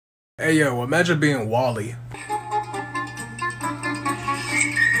Hey yo, imagine being Wally.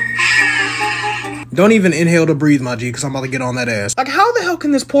 Don't even inhale to breathe, my G, because I'm about to get on that ass. Like, how the hell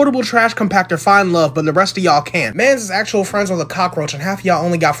can this portable trash compactor find love, but the rest of y'all can't? Man's is actual friends with a cockroach, and half of y'all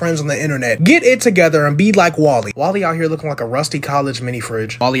only got friends on the internet. Get it together and be like Wally. Wally out here looking like a rusty college mini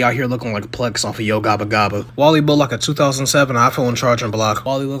fridge. Wally out here looking like Plex off of Yo Gabba Gabba. Wally built like a 2007 iPhone charging block.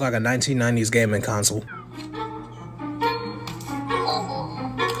 Wally looked like a 1990s gaming console.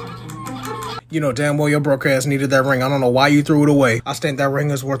 You know damn well your broke ass needed that ring. I don't know why you threw it away. I think that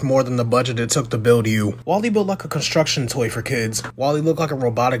ring is worth more than the budget it took to build you. Wally built like a construction toy for kids. Wally looked like a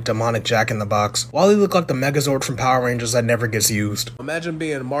robotic demonic Jack-in-the-Box. Wally looked like the Megazord from Power Rangers that never gets used. Imagine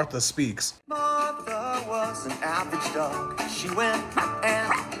being Martha Speaks. Martha was an average dog. She went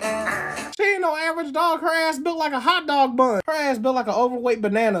She ain't no average dog. Her ass built like a hot dog bun. Her ass built like an overweight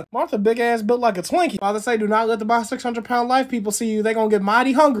banana. Martha big ass built like a Twinkie. Father say do not let the 600-pound life people see you. They gonna get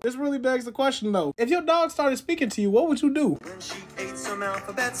mighty hungry. This really begs the question though. If your dog started speaking to you, what would you do? When she ate some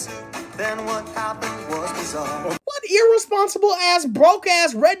alphabet soup, then what happened was bizarre. What irresponsible ass, broke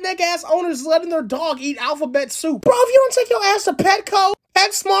ass, redneck ass owners is letting their dog eat alphabet soup? Bro, if you don't take your ass to Petco,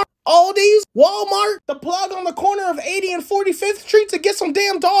 PetSmart, Aldi's, Walmart, the plug on the corner of 80 and 45th Street to get some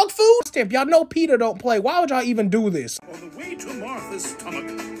damn dog food? Stamp, y'all know Peter don't play. Why would y'all even do this? On the way to Martha's stomach,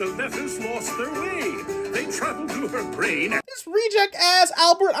 the letters lost their way. They traveled to her brain. This reject ass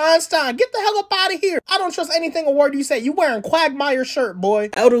Albert Einstein, get the hell up out of here. I don't trust anything a word you say. You wearing Quagmire shirt,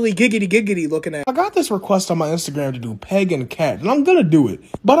 boy. Elderly giggity looking at. I got this request on my Instagram to do Peg and Cat, and I'm gonna do it.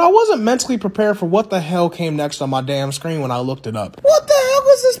 But I wasn't mentally prepared for what the hell came next on my damn screen when I looked it up. What the hell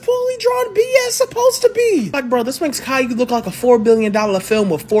is this poorly drawn BS supposed to be? Like, bro, this makes Caillou look like a $4 billion film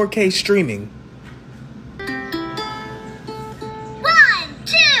with 4K streaming.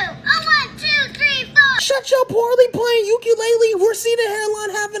 Shut your poorly playing ukulele, receded hairline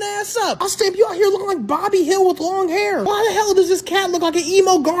having ass up. I'll stamp you out here looking like Bobby Hill with long hair. Why the hell does this cat look like an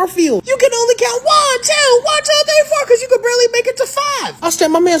emo Garfield? You can only count 1, 2, 3, 4, because you could barely make it to 5. I'll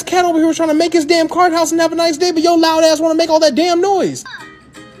stamp my man's cat over here trying to make his damn card house and have a nice day, but your loud ass want to make all that damn noise.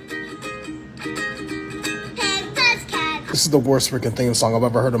 This is the worst freaking theme song I've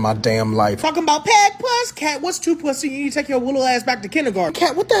ever heard in my damn life. Talking about Peg plus Cat, what's 2 plus 2? You need to take your little ass back to kindergarten.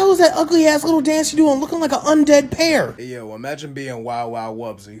 Cat, what the hell is that ugly ass little dance you doing looking like an undead pear? Hey, yo, imagine being Wow Wow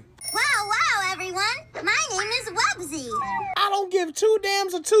Wubsy. Wow, everyone. My name is Wubsy. I don't give 2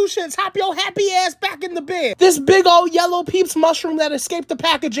 dams or 2 shits. Hop your happy ass back in the bed. This big old yellow Peeps mushroom that escaped the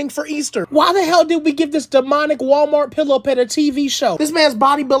packaging for Easter. Why the hell did we give this demonic Walmart pillow pet a TV show? This man's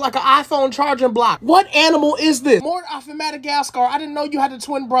body built like an iPhone charging block. What animal is this? Mort off of Madagascar. I didn't know you had a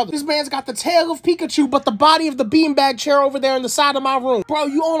twin brother. This man's got the tail of Pikachu, but the body of the beanbag chair over there in the side of my room. Bro,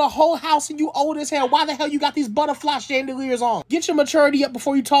 you own a whole house and you old as hell. Why the hell you got these butterfly chandeliers on? Get your maturity up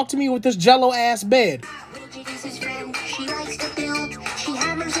before you talk to me with this jello ass bed.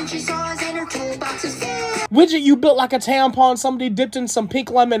 Widget, you built like a tampon somebody dipped in some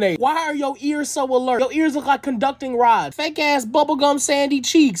pink lemonade. Why are your ears so alert? Your ears look like conducting rods. Fake ass bubblegum sandy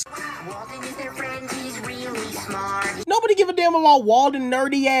cheeks. Nobody give a damn about Walden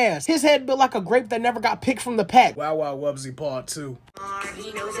nerdy ass. His head built like a grape that never got picked from the pack. Wow Wow Wubsy Part 2.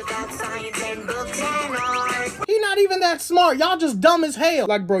 He knows about science and books and art. He not even that smart. Y'all just dumb as hell.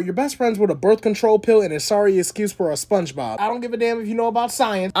 Like, bro, your best friend's with a birth control pill and a sorry excuse for a SpongeBob. I don't give a damn if you know about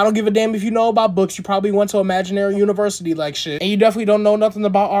science. I don't give a damn if you know about books. You probably went to imaginary university like shit. And you definitely don't know nothing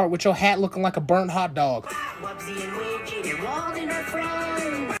about art with your hat looking like a burnt hot dog.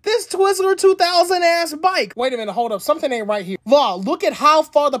 This Twizzler 2000 ass bike. Wait a minute, hold up. Something ain't right here. Look at how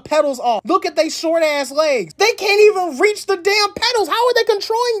far the pedals are. Look at they short ass legs. They can't even reach the damn pedals. How are they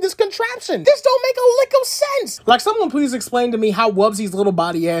controlling this contraption? This don't make a lick of sense. Like, someone please explain to me how Wubsy's little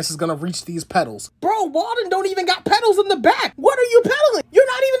body ass is gonna reach these pedals. Bro, Walden don't even got pedals in the back. What are you pedaling? You're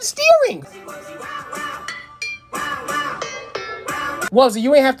not even steering. Wubsy,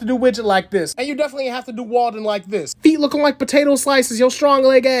 you ain't have to do Widget like this. And you definitely ain't have to do Walden like this. Feet looking like potato slices, your strong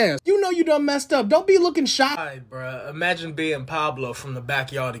leg ass. You know you done messed up. Don't be looking shy. Alright, bruh. Imagine being Pablo from the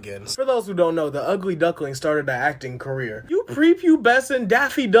Backyardigans. For those who don't know, the Ugly Duckling started an acting career. You prepubescent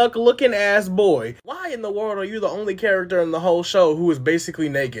Daffy Duck looking ass boy. Why in the world are you the only character in the whole show who is basically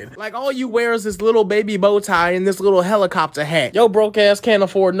naked? Like, all you wear is this little baby bow tie and this little helicopter hat. Yo broke ass can't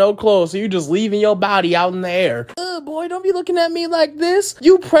afford no clothes, so you just leaving your body out in the air. Boy, don't be looking at me like this.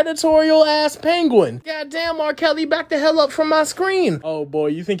 You predatorial ass penguin. Goddamn, R. Kelly, back the hell up from my screen. Oh boy,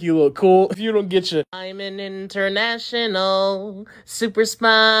 you think you look cool if you don't get your I'm an international super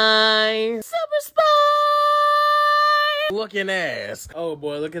spy. Super spy. looking ass. Oh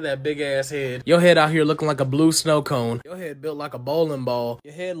boy, look at that big ass head. Your head out here looking like a blue snow cone. Your head built like a bowling ball.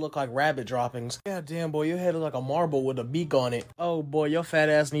 Your head look like rabbit droppings. God damn boy, your head look like a marble with a beak on it. Oh boy, your fat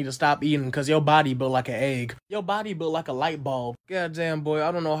ass need to stop eating because your body built like an egg. Your body built like a light bulb. God damn boy,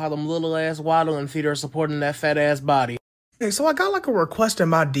 I don't know how them little ass waddling feet are supporting that fat ass body. Hey, so I got like a request in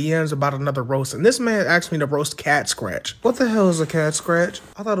my DMs about another roast, and this man asked me to roast cat scratch. What the hell is a cat scratch?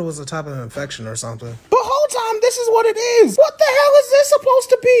 I thought it was a type of infection or something. But whole time, this is what it is. What the hell is this supposed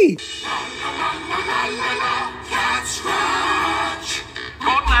to be? Cat scratch.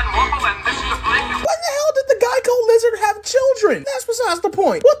 When the hell did the Geico lizard have children? That's besides the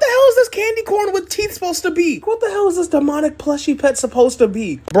point. What the hell is this candy corn with teeth supposed to be? What the hell is this demonic plushy pet supposed to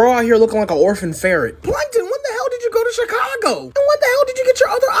be? Bro out here looking like an orphan ferret. Plankton, when the hell did you go to Chicago? And when the hell did you get your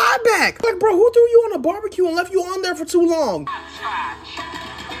other eye back? Like, bro, who threw you on a barbecue and left you on there for too long?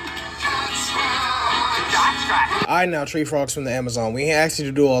 Alright now, Tree Frogs from the Amazon. We ain't asked you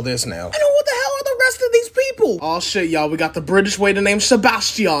to do all this now. And what the hell are the rest of these people? Oh shit, y'all. We got the British waiter named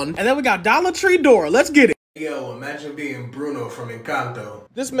Sebastian. And then we got Dollar Tree Dora. Let's get it. Yo, imagine being Bruno from Encanto.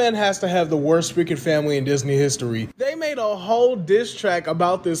 This man has to have the worst freaking family in Disney history. They made a whole diss track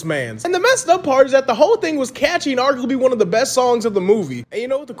about this man's. And the messed up part is that the whole thing was catchy and arguably one of the best songs of the movie. And you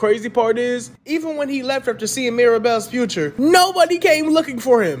know what the crazy part is? Even when he left after seeing Mirabelle's future, nobody came looking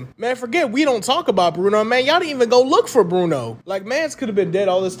for him. Man, forget we don't talk about Bruno, man. Y'all didn't even go look for Bruno. Like, mans could have been dead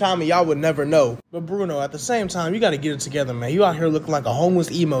all this time and y'all would never know. But Bruno, at the same time, you gotta get it together, man. You out here looking like a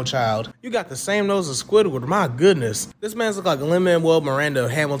homeless emo child. You got the same nose as Squidward. My goodness. This man's look like Lin-Manuel Miranda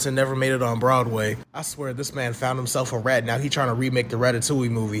if Hamilton never made it on Broadway. I swear this man found himself a rat. Now he trying to remake the Ratatouille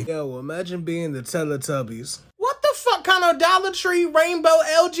movie. Yo, imagine being the Teletubbies. What the fuck kind of Dollar Tree rainbow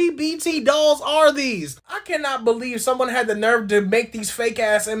LGBT dolls are these? I cannot believe someone had the nerve to make these fake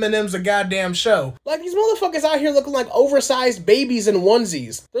ass M&Ms a goddamn show. Like, these motherfuckers out here looking like oversized babies in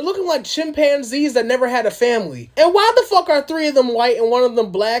onesies. They're looking like chimpanzees that never had a family. And why the fuck are 3 of them white and 1 of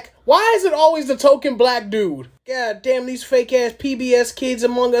them black? Why is it always the token black dude? God damn, these fake ass PBS Kids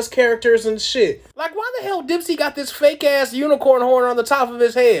Among Us characters and shit. Like, why the hell Dipsy got this fake ass unicorn horn on the top of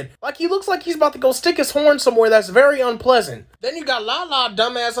his head? Like, he looks like he's about to go stick his horn somewhere that's very unpleasant. Then you got Lala,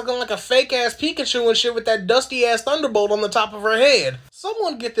 dumbass, looking like a fake ass Pikachu and shit with that dusty ass thunderbolt on the top of her head.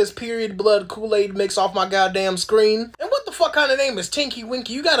 Someone get this period blood Kool-Aid mix off my goddamn screen. And what the fuck kind of name is Tinky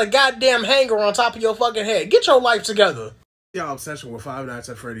Winky? You got a goddamn hanger on top of your fucking head. Get your life together. Y'all obsession with Five Nights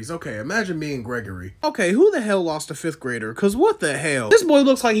at Freddy's. Okay, imagine being Gregory. Okay, who the hell lost a 5th grader? Cause what the hell? This boy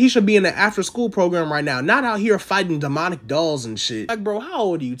looks like he should be in an after school program right now, not out here fighting demonic dolls and shit. Like, bro, how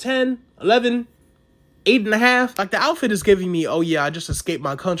old are you? 10? 11? 8.5? Like, the outfit is giving me, oh yeah, I just escaped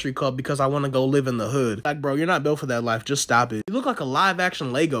my country club because I want to go live in the hood. Like, bro, you're not built for that life. Just stop it. You look like a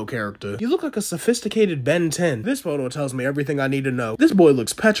live-action Lego character. You look like a sophisticated Ben 10. This photo tells me everything I need to know. This boy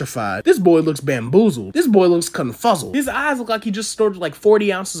looks petrified. This boy looks bamboozled. This boy looks confuzzled. His eyes look like he just snorted like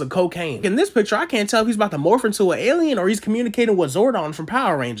 40 ounces of cocaine. In this picture, I can't tell if he's about to morph into an alien or he's communicating with Zordon from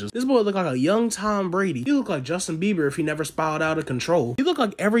Power Rangers. This boy look like a young Tom Brady. You look like Justin Bieber if he never spiraled out of control. You look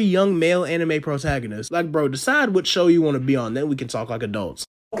like every young male anime protagonist. Like, bro, decide what show you want to be on, then we can talk like adults.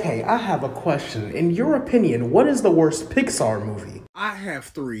 Okay, I have a question. In your opinion, what is the worst Pixar movie? I have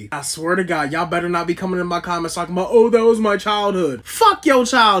 3. I swear to God, y'all better not be coming in my comments talking about, oh, that was my childhood. Fuck your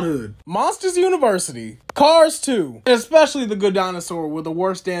childhood. Monsters University, Cars 2, and especially The Good Dinosaur were the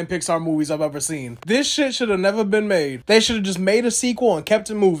worst damn Pixar movies I've ever seen. This shit should have never been made. They should have just made a sequel and kept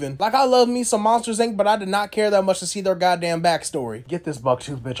it moving. Like, I love me some Monsters Inc., but I did not care that much to see their goddamn backstory. Get this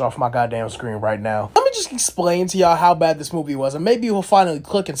bucktooth bitch off my goddamn screen right now. Let me just explain to y'all how bad this movie was, and maybe it will finally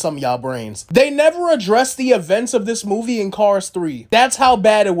click in some of y'all brains. They never addressed the events of this movie in Cars 3. That's how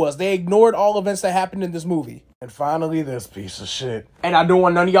bad it was. They ignored all events that happened in this movie. And finally, this piece of shit. And I don't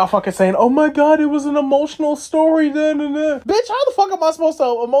want none of y'all fucking saying, oh my God, it was an emotional story. Bitch, how the fuck am I supposed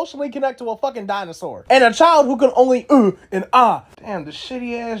to emotionally connect to a fucking dinosaur? And a child who can only and ah. Damn, the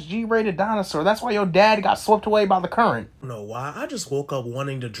shitty ass G-rated dinosaur. That's why your dad got swept away by the current. I don't know why. I just woke up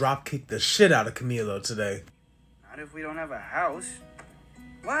wanting to drop kick the shit out of Camilo today. Not if we don't have a house.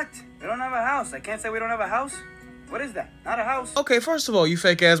 What? We don't have a house. I can't say we don't have a house. What is that? Not a house. Okay, first of all, you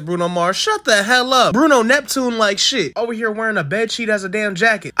fake ass Bruno Mars, shut the hell up. Bruno Neptune like shit. Over here wearing a bed sheet as a damn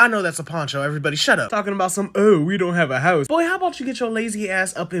jacket. I know that's a poncho, everybody shut up. Talking about some, oh, we don't have a house. Boy, how about you get your lazy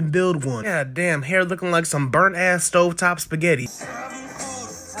ass up and build one? God damn, hair looking like some burnt ass stovetop spaghetti.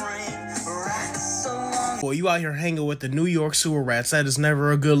 Boy, you out here hanging with the New York sewer rats. That is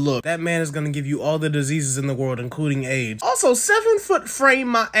never a good look. That man is gonna give you all the diseases in the world, including AIDS. Also, 7 foot frame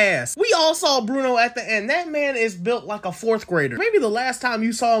my ass. We all saw Bruno at the end. That man is built like a 4th grader. Maybe the last time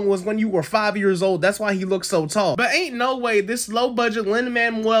you saw him was when you were 5 years old. That's why he looks so tall. But ain't no way this low budget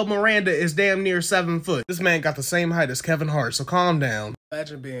Lin-Manuel Miranda is damn near 7 foot. This man got the same height as Kevin Hart, so calm down.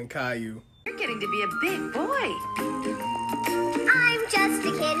 Imagine being Caillou. You're getting to be a big boy. I'm just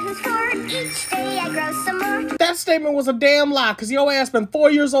a kid who's 4. Each day I grow some more. That statement was a damn lie, cause your ass been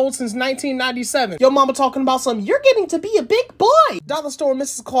 4 years old since 1997. Your mama talking about something, you're getting to be a big boy. Dollar store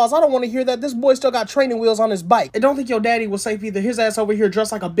Mrs. Claus, I don't want to hear that. This boy still got training wheels on his bike. I don't think your daddy was safe either. His ass over here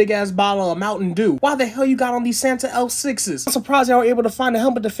dressed like a big ass bottle of Mountain Dew. Why the hell you got on these Santa L6s? I'm surprised y'all were able to find a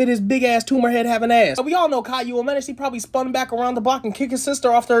helmet to fit his big ass tumor head having ass. But we all know Caillou, a menace, he probably spun back around the block and kicked his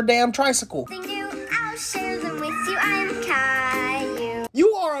sister off their damn tricycle. They do, I'll share them with you. I'm Caillou.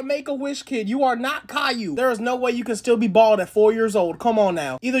 You are a Make-A-Wish kid. You are not Caillou. There is no way you can still be bald at 4 years old. Come on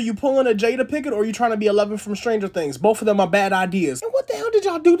now. Either you pulling a Jada Pinkett or you trying to be 11 from Stranger Things. Both of them are bad ideas. And what the hell did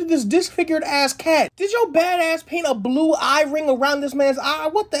y'all do to this disfigured ass cat? Did your badass paint a blue eye ring around this man's eye?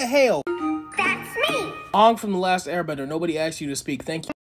 What the hell? That's me. Ong from The Last Airbender. Nobody asked you to speak. Thank you.